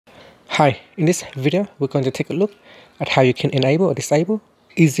Hi, in this video we're going to take a look at how you can enable or disable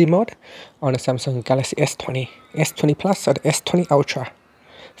easy mode on the Samsung Galaxy S20, S20 Plus or the S20 Ultra.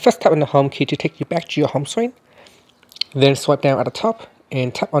 First tap on the home key to take you back to your home screen. Then swipe down at the top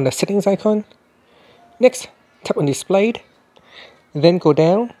and tap on the settings icon. Next, tap on displayed. Then go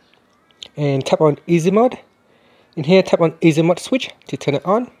down and tap on easy mode. In here, tap on easy mode switch to turn it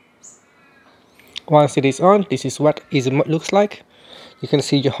on. Once it is on, this is what easy mode looks like. You can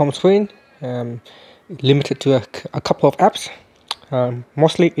see your home screen limited to a couple of apps,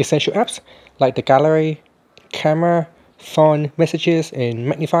 mostly essential apps like the gallery, camera, phone, messages, and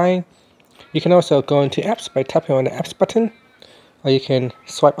magnifying. You can also go into apps by tapping on the apps button, or you can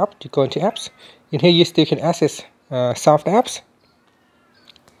swipe up to go into apps. In here you still can access some of the apps.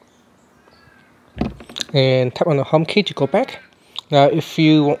 And tap on the home key to go back. Now if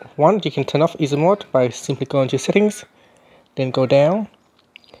you want, you can turn off easy mode by simply going to settings, then go down,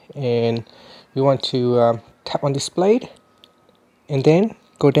 and you want to tap on displayed, and then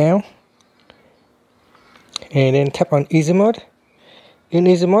go down, and then tap on easy mode. In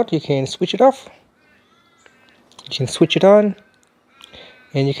easy mode you can switch it off, you can switch it on,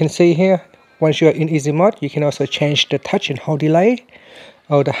 and you can see here once you are in easy mode you can also change the touch and hold delay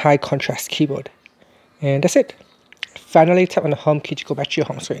or the high contrast keyboard. And that's it. Finally, tap on the home key to go back to your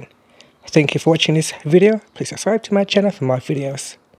home screen. Thank you for watching this video. Please subscribe to my channel for more videos.